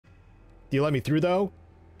Do you let me through, though?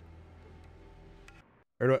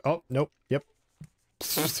 Or do I... Oh, nope. Yep.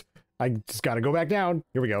 I just gotta go back down.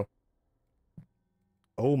 Here we go.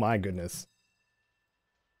 Oh my goodness.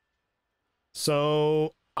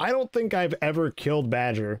 So, I don't think I've ever killed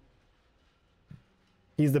Badger.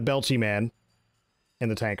 He's the belchy man in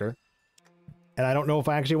the tanker. And I don't know if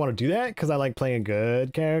I actually want to do that, because I like playing a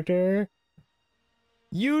good character.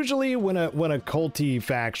 Usually when a culty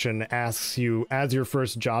faction asks you as your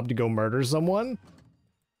first job to go murder someone,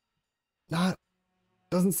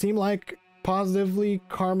 doesn't seem like karmically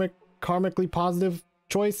positive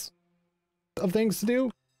choice of things to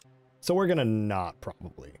do. So we're gonna not,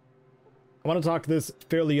 probably. I want to talk to this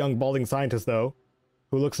fairly young balding scientist, though,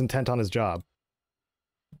 who looks intent on his job.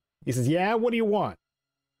 He says, yeah, what do you want?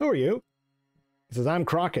 Who are you? He says, I'm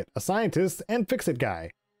Crockett, a scientist and fix-it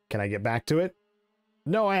guy. Can I get back to it?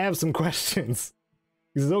 No, I have some questions.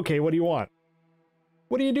 He says, okay, what do you want?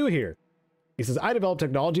 What do you do here? He says, I develop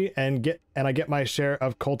technology and I get my share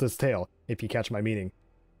of cultist tail, if you catch my meaning.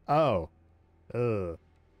 Oh.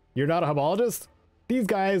 You're not a hubologist? These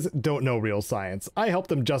guys don't know real science. I help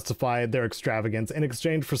them justify their extravagance in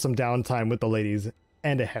exchange for some downtime with the ladies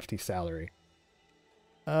and a hefty salary.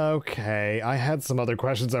 Okay, I had some other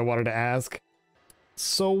questions I wanted to ask.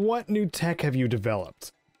 So what new tech have you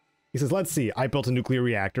developed? He says, let's see, I built a nuclear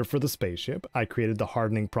reactor for the spaceship, I created the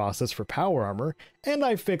hardening process for power armor, and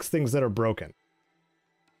I fixed things that are broken.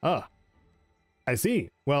 Ah, I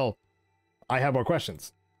see. Well, I have more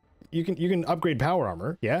questions. You can upgrade power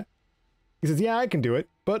armor, yeah? He says, yeah, I can do it,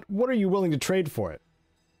 but what are you willing to trade for it?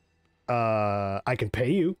 I can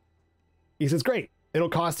pay you. He says, great, it'll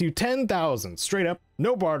cost you 10,000, straight up,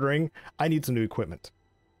 no bartering, I need some new equipment.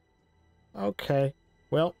 Okay,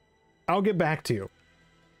 well, I'll get back to you.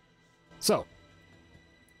 So,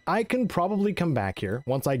 I can probably come back here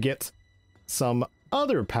once I get some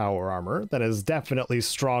other power armor that is definitely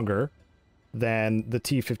stronger than the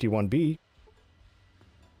T-51B.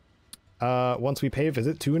 Once we pay a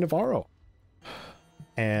visit to Navarro.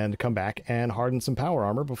 And come back and harden some power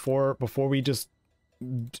armor before we just,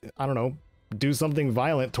 I don't know, do something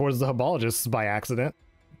violent towards the hubologists by accident.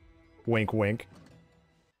 Wink, wink.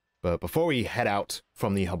 But before we head out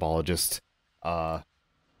from the hubologist,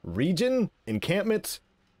 region, encampment,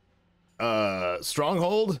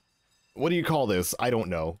 stronghold, what do you call this? I don't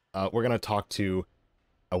know. We're gonna talk to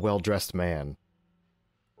a well-dressed man.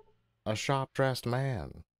 A sharp-dressed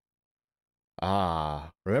man.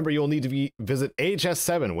 Ah, remember you'll need to visit AHS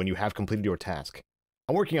 7 when you have completed your task.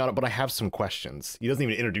 I'm working on it, but I have some questions. He doesn't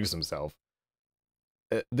even introduce himself.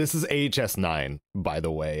 This is AHS 9, by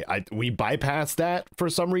the way. We bypassed that for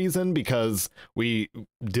some reason because we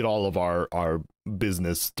did all of our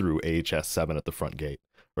business through AHS 7 at the front gate,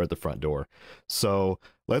 or at the front door. So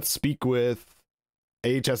let's speak with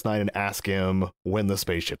AHS 9 and ask him when the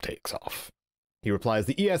spaceship takes off. He replies,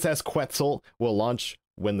 the ESS Quetzal will launch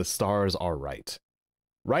when the stars are right.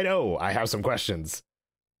 Righto, I have some questions.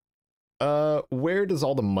 Where does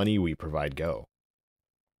all the money we provide go?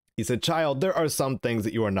 He said, child, there are some things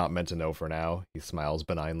that you are not meant to know for now. He smiles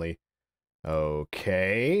benignly.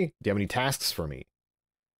 Okay, do you have any tasks for me?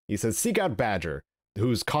 He says, seek out Badger,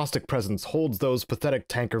 whose caustic presence holds those pathetic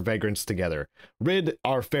tanker vagrants together. Rid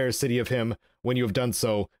our fair city of him. When you have done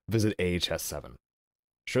so, visit AHS 7.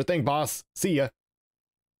 Sure thing, boss. See ya.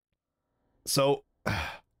 So,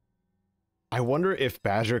 I wonder if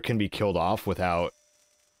Badger can be killed off without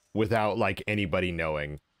like anybody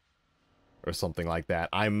knowing or something like that.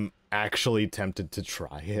 I'm actually tempted to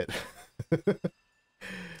try it.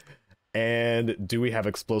 And do we have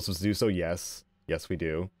explosives to do so? Yes. Yes, we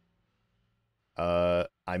do.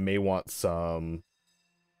 I may want some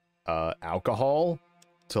alcohol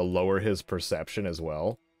to lower his perception as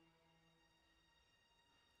well.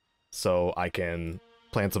 So I can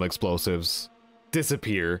plant some explosives,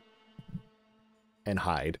 disappear, and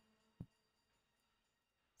hide.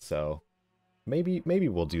 So maybe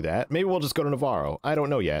we'll do that. Maybe we'll just go to Navarro. I don't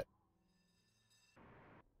know yet.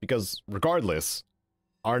 Because regardless,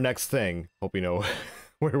 our next thing, hope you know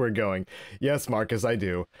where we're going. Yes, Marcus, I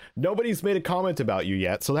do. Nobody's made a comment about you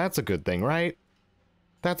yet, so that's a good thing, right?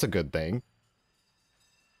 That's a good thing.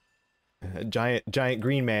 A giant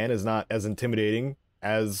green man is not as intimidating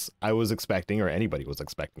as I was expecting, or anybody was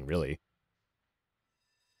expecting, really.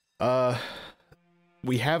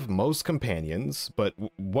 We have most companions, but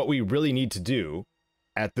what we really need to do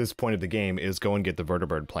at this point of the game is go and get the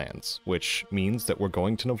vertibird plans, which means that we're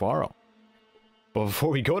going to Navarro. But before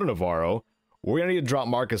we go to Navarro, we're gonna need to drop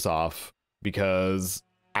Marcus off because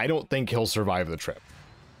I don't think he'll survive the trip.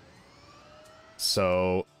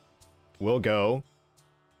 So we'll go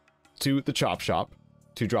to the chop shop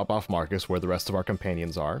to drop off Marcus where the rest of our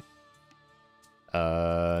companions are.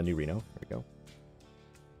 New Reno. There we go.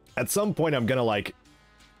 At some point, I'm gonna, like,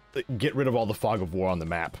 get rid of all the fog of war on the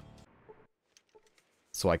map.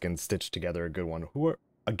 So I can stitch together a good one. Who are...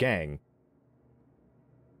 a gang.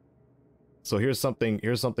 So here's something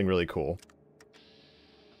really cool.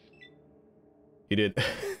 He did...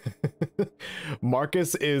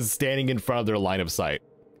 Marcus is standing in front of their line of sight.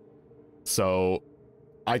 So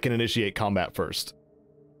I can initiate combat first.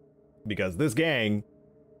 Because this gang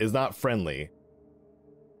is not friendly.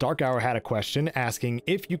 Dark Hour had a question asking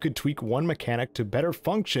if you could tweak one mechanic to better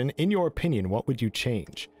function, in your opinion, what would you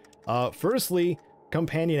change? Firstly,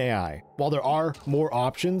 companion AI. While there are more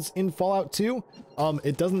options in Fallout 2,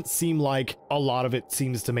 it doesn't seem like a lot of it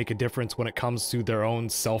seems to make a difference when it comes to their own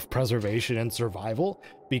self-preservation and survival,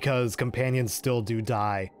 because companions still do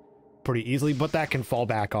die pretty easily, but that can fall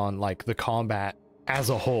back on, like, the combat as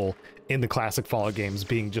a whole in the classic Fallout games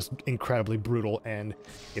being just incredibly brutal, and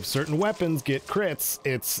if certain weapons get crits,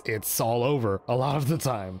 it's all over a lot of the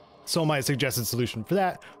time. So my suggested solution for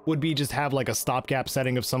that would be just have like a stopgap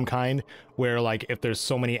setting of some kind where, like, if there's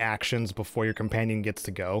so many actions before your companion gets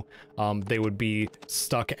to go, they would be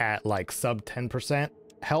stuck at like sub 10%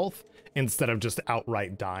 health instead of just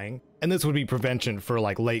outright dying. And this would be prevention for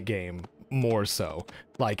like late game more so.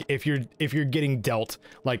 Like if you're getting dealt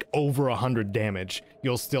like over 100 damage,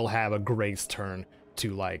 you'll still have a grace turn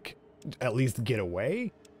to like at least get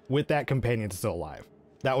away with that companion still alive.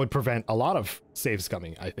 That would prevent a lot of save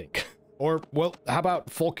scumming, I think. Or, well, how about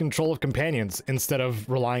full control of companions instead of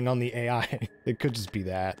relying on the AI? It could just be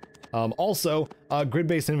that. Also,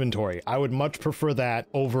 grid-based inventory. I would much prefer that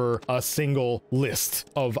over a single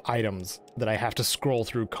list of items that I have to scroll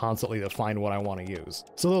through constantly to find what I want to use.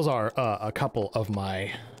 So those are a couple of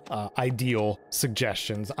my ideal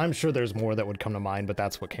suggestions. I'm sure there's more that would come to mind, but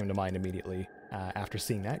that's what came to mind immediately after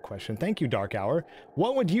seeing that question. Thank you, Dark Hour.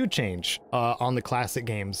 What would you change on the classic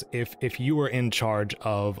games if you were in charge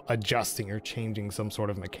of adjusting or changing some sort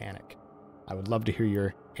of mechanic? I would love to hear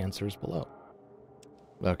your answers below.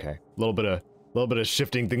 Okay, a little bit of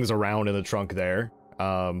shifting things around in the trunk there.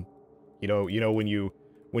 You know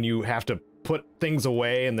when you have to put things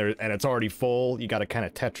away and it's already full, you got to kind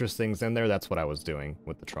of Tetris things in there. That's what I was doing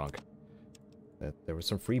with the trunk. There was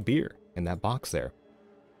some free beer in that box there.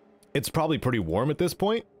 It's probably pretty warm at this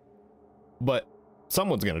point, but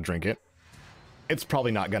someone's gonna drink it. It's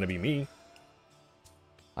probably not gonna be me.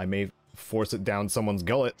 I may force it down someone's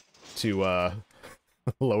gullet to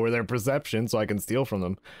lower their perception so I can steal from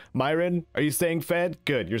them. Myron, are you staying fed?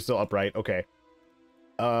 Good, you're still upright. Okay.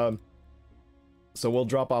 So we'll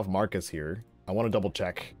drop off Marcus here. I want to double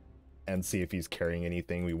check and see if he's carrying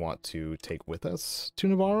anything we want to take with us to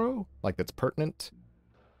Navarro, like that's pertinent.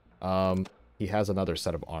 He has another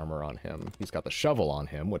set of armor on him. He's got the shovel on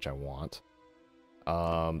him, which I want.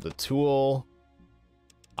 The tool,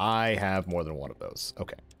 I have more than one of those.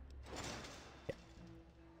 Okay. Yeah.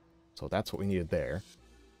 So that's what we needed there.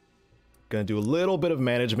 Gonna do a little bit of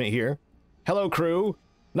management here. Hello, crew.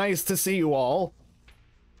 Nice to see you all.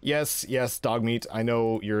 Yes, yes, Dogmeat. I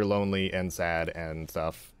know you're lonely and sad and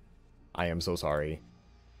stuff. I am so sorry.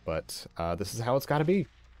 But this is how it's gotta be.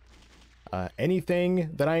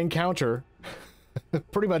 Anything that I encounter,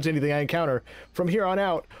 pretty much anything I encounter from here on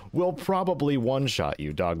out, will probably one-shot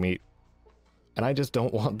you, Dogmeat. And I just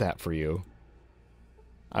don't want that for you.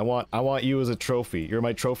 I want you as a trophy. You're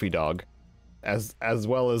my trophy dog. As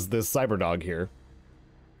well as this cyber dog here.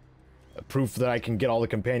 Proof that I can get all the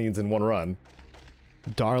companions in one run.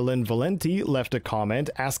 Darlin Valenti left a comment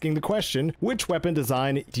asking the question, which weapon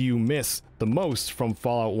design do you miss the most from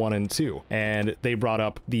Fallout 1 and 2? And they brought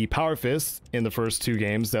up the Power Fist in the first two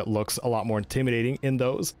games that looks a lot more intimidating in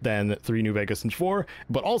those than 3 New Vegas and 4,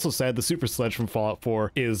 but also said the Super Sledge from Fallout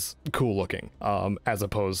 4 is cool looking, as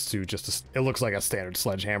opposed to just it looks like a standard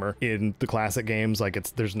sledgehammer in the classic games. Like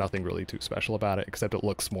there's nothing really too special about it, except it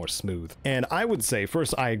looks more smooth. And I would say,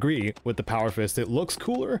 first, I agree with the Power Fist. It looks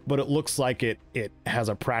cooler, but it looks like it has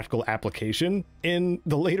a practical application in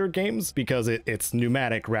the later games because it's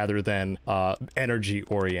pneumatic rather than energy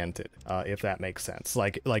oriented, if that makes sense.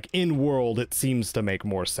 Like in world, it seems to make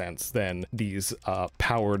more sense than these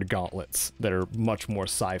powered gauntlets that are much more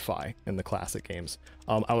sci-fi in the classic games.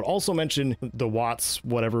 I would also mention the Watts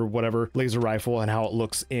whatever laser rifle and how it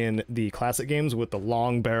looks in the classic games with the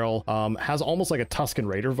long barrel. Has almost like a Tusken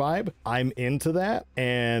Raider vibe. I'm into that,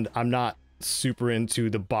 and I'm not super into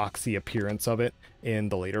the boxy appearance of it in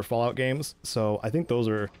the later Fallout games. So I think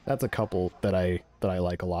that's a couple that I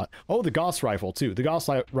like a lot. Oh, the Gauss rifle too. The Gauss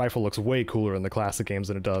rifle looks way cooler in the classic games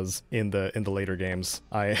than it does in the later games.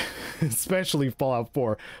 Especially Fallout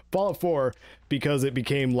 4. Fallout 4, because it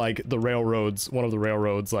became like one of the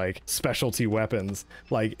railroads like specialty weapons.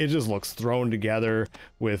 Like it just looks thrown together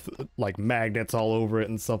with like magnets all over it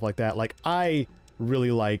and stuff like that. Like I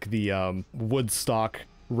really like the Woodstock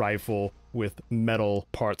rifle with metal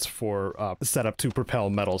parts for set up to propel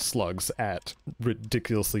metal slugs at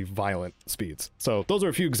ridiculously violent speeds. So those are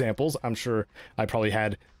a few examples. I'm sure I probably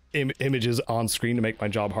had images on screen to make my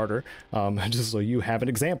job harder, just so you have an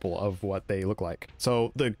example of what they look like.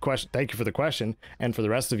 So the question, thank you for the question, and for the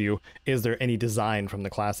rest of you, is there any design from the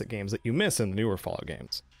classic games that you miss in the newer Fallout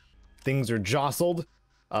games? Things are jostled.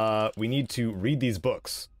 We need to read these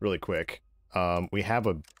books really quick. We have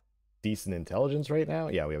a decent intelligence right now.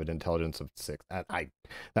 Yeah, we have an intelligence of 6.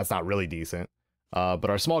 That's not really decent. But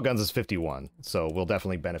our small guns is 51, so we'll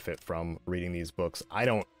definitely benefit from reading these books. I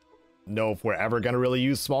don't know if we're ever gonna really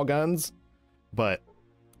use small guns, but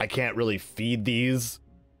I can't really feed these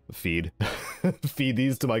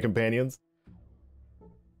these to my companions.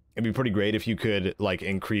 It'd be pretty great if you could like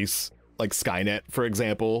increase like Skynet, for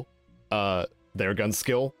example, their gun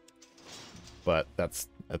skill, but that's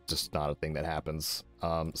just not a thing that happens.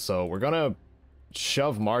 So we're gonna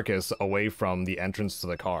shove Marcus away from the entrance to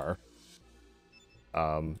the car.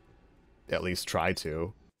 At least try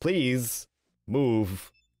to. Please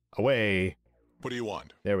move away. What do you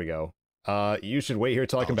want? There we go. You should wait here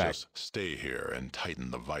till I come back. Just stay here and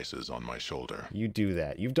tighten the vices on my shoulder. You do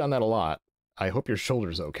that. You've done that a lot. I hope your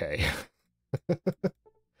shoulder's okay.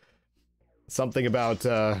 Something about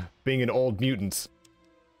being an old mutant.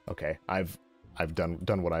 Okay, I've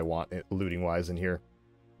done what I want looting wise in here.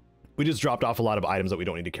 We just dropped off a lot of items that we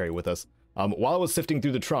don't need to carry with us. While I was sifting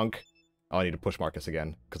through the trunk, oh, I need to push Marcus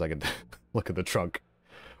again because I could look at the trunk.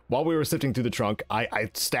 While we were sifting through the trunk, I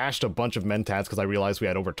stashed a bunch of mentats because I realized we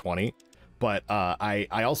had over 20. But I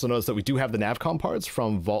also noticed that we do have the navcom parts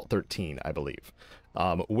from Vault 13, I believe,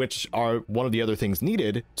 which are one of the other things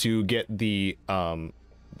needed to get the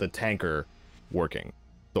tanker working,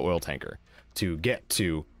 the oil tanker, to get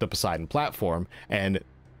to the Poseidon platform and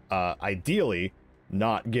ideally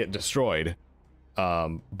not get destroyed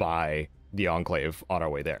by the Enclave on our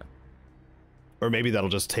way there. Or maybe that'll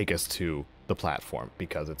just take us to the platform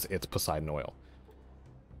because it's Poseidon oil.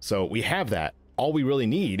 So we have that. All we really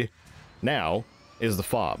need now is the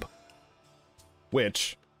fob,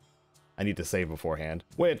 which I need to save beforehand,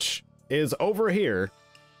 which is over here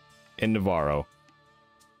in Navarro.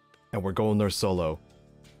 And we're going there solo.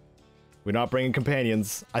 We're not bringing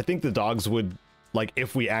companions. I think the dogs would, like,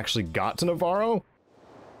 if we actually got to Navarro,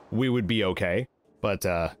 we would be okay. But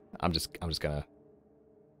I'm just gonna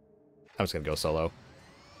go solo.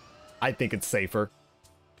 I think it's safer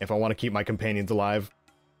if I want to keep my companions alive.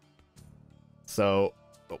 So,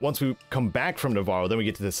 but once we come back from Navarro, then we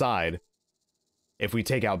get to decide if we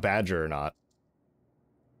take out Badger or not.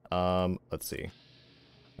 Let's see.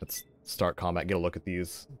 Let's start combat. Get a look at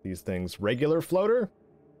these things. Regular floater,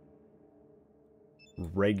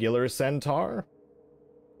 regular centaur,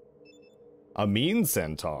 a mean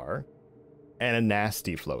centaur, and a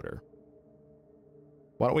nasty floater.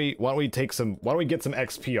 Why don't we get some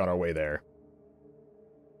XP on our way there?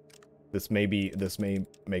 This may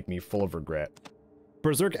make me full of regret.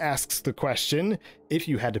 Berserk asks the question, if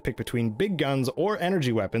you had to pick between big guns or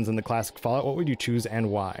energy weapons in the classic Fallout, what would you choose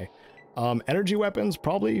and why? Energy weapons,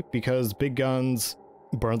 probably, because big guns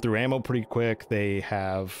burn through ammo pretty quick. They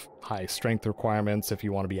have high strength requirements if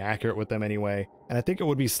you want to be accurate with them anyway. And I think it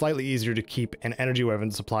would be slightly easier to keep an energy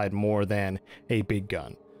weapon supplied more than a big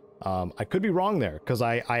gun. I could be wrong there, because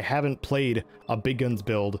I haven't played a big guns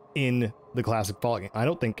build in the classic Fallout game. I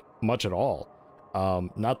don't think much at all.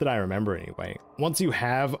 Not that I remember anyway. Once you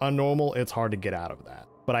have a normal, it's hard to get out of that.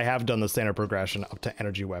 But I have done the standard progression up to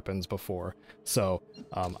energy weapons before, so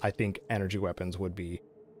I think energy weapons would be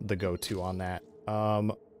the go-to on that.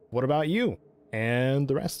 What about you and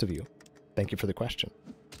the rest of you? Thank you for the question.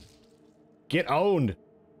 Get owned!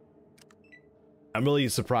 I'm really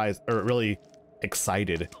surprised, or really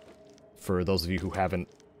excited, for those of you who haven't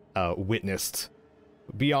witnessed,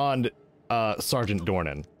 beyond Sergeant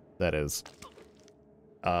Dornan, that is.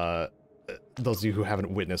 Those of you who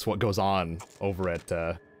haven't witnessed what goes on over at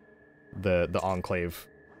the Enclave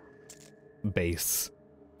base,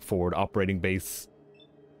 forward operating base,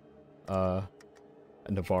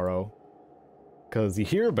 Navarro, because you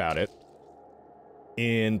hear about it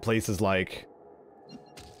in places like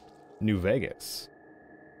New Vegas.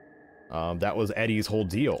 That was Eddie's whole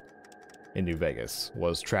deal, in New Vegas,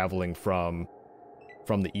 was traveling from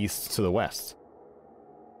the east to the west,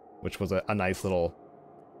 which was a nice little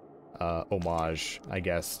homage, I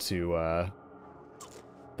guess, to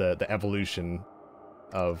the evolution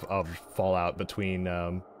of Fallout between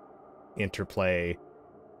Interplay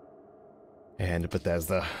and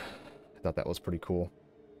Bethesda. I thought that was pretty cool.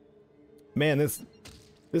 Man, this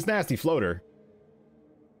nasty floater,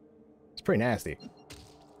 it's pretty nasty.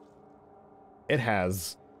 It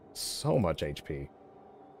has so much HP.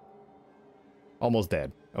 Almost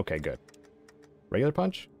dead. Okay, good. Regular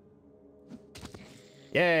punch?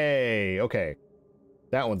 Yay! Okay.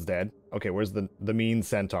 That one's dead. Okay, where's the mean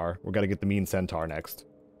centaur? We're gotta get the mean centaur next.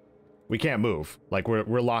 We can't move. Like,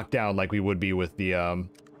 we're locked down like we would be with the,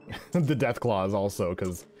 the death claws also,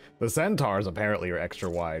 because the centaurs apparently are extra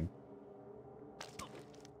wide.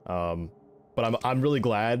 But I'm really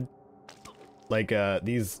glad. Like,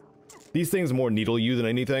 these things more needle you than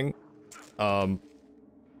anything.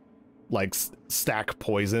 Like, stack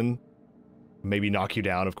poison. Maybe knock you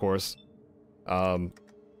down, of course.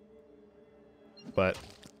 But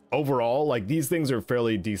overall, like, these things are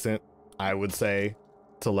fairly decent, I would say,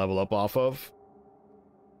 to level up off of.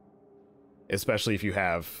 Especially if you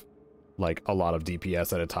have, like, a lot of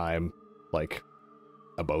DPS at a time, like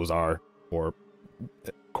a Bozar, or,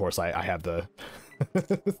 of course, I have the...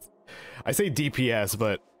 I say DPS,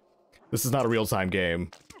 but this is not a real-time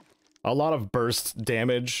game. A lot of burst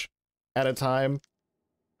damage at a time.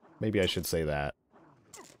 Maybe I should say that.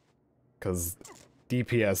 Because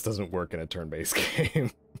DPS doesn't work in a turn-based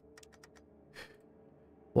game.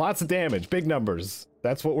 Lots of damage, big numbers.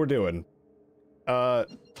 That's what we're doing. I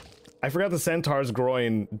forgot the centaur's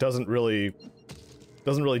groin doesn't really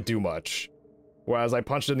do much. Whereas I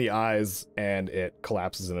punched in the eyes and it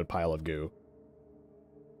collapses in a pile of goo.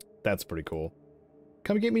 That's pretty cool.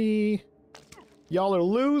 Come get me. Y'all are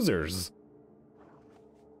losers.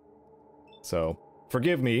 So,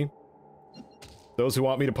 forgive me. Those who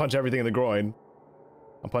want me to punch everything in the groin.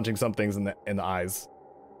 I'm punching some things in the eyes.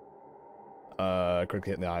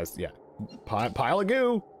 Quickly hit in the eyes. Yeah. Pile of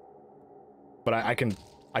goo. But I can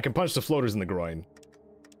punch the floaters in the groin.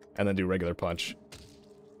 And then do regular punch.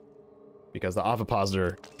 Because the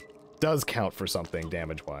ovipositor does count for something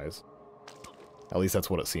damage-wise. At least that's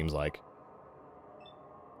what it seems like.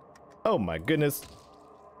 Oh my goodness.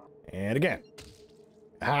 And again.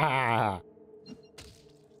 Ah!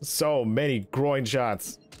 So many groin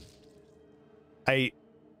shots. I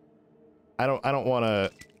don't want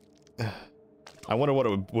to... I wonder what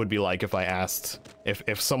it would be like if I asked...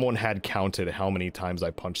 If someone had counted how many times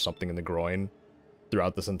I punched something in the groin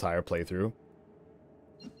throughout this entire playthrough.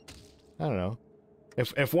 I don't know.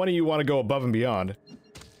 If one of you want to go above and beyond,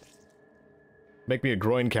 make me a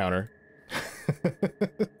groin counter.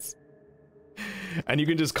 And you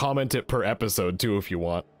can just comment it per episode too if you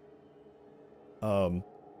want.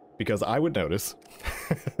 Because I would notice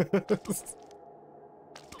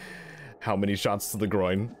how many shots to the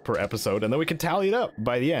groin per episode, and then we can tally it up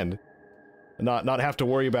by the end. Not have to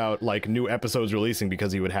worry about like new episodes releasing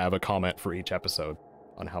because you would have a comment for each episode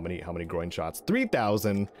on how many groin shots.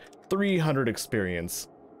 3,300 experience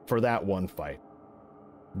for that one fight.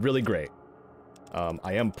 Really great.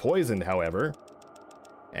 I am poisoned, however.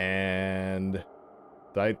 And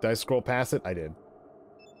did I scroll past it? I did.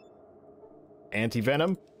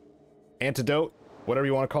 Anti-venom, antidote, whatever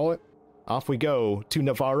you want to call it. Off we go to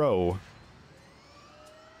Navarro.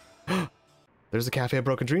 There's the Cafe of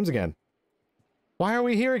Broken Dreams again. Why are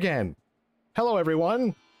we here again? Hello,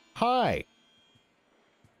 everyone. Hi.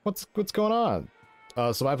 What's going on?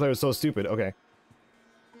 So my player is so stupid. Okay.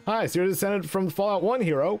 Hi, so you're descended from the Fallout 1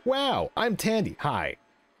 hero. Wow, I'm Tandy. Hi.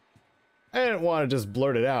 I didn't want to just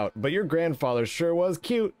blurt it out, but your grandfather sure was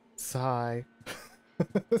cute. Sigh.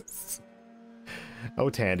 Oh,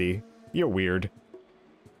 Tandy, you're weird.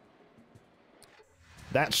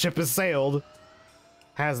 That ship has sailed,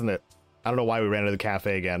 hasn't it? I don't know why we ran into the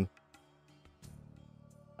cafe again.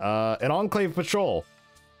 An Enclave patrol.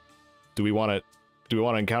 Do we want to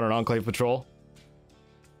encounter an Enclave patrol?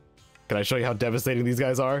 Can I show you how devastating these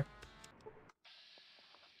guys are?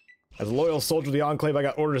 As a loyal soldier of the Enclave, I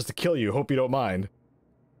got orders to kill you. Hope you don't mind.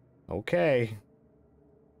 Okay.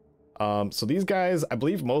 So these guys, I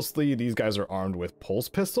believe mostly these guys are armed with pulse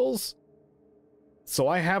pistols. So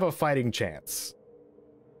I have a fighting chance.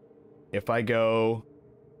 If I go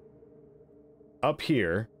up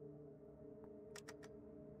here,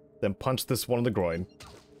 then punch this one in the groin,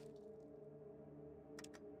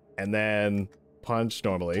 and then punch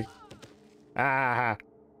normally. Ah!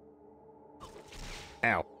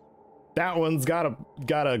 Ow. That one's got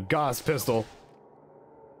a Gauss pistol.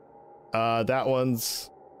 That one's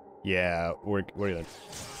Yeah, we're gonna...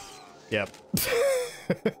 Yep.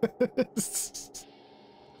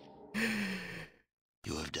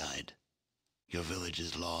 You have died. Your village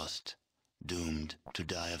is lost, doomed to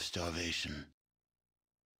die of starvation.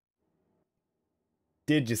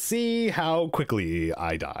 Did you see how quickly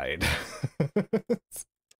I died?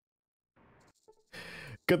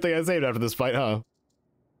 Good thing I saved after this fight, huh?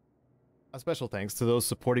 A special thanks to those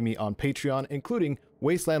supporting me on Patreon, including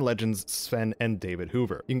Wasteland Legends, Sven, and David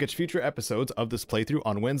Hoover. You can catch future episodes of this playthrough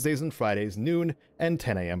on Wednesdays and Fridays, noon and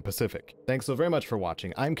 10 a.m. Pacific. Thanks so very much for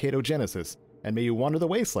watching. I'm Caedo Genesis, and may you wander the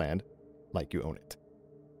wasteland like you own it.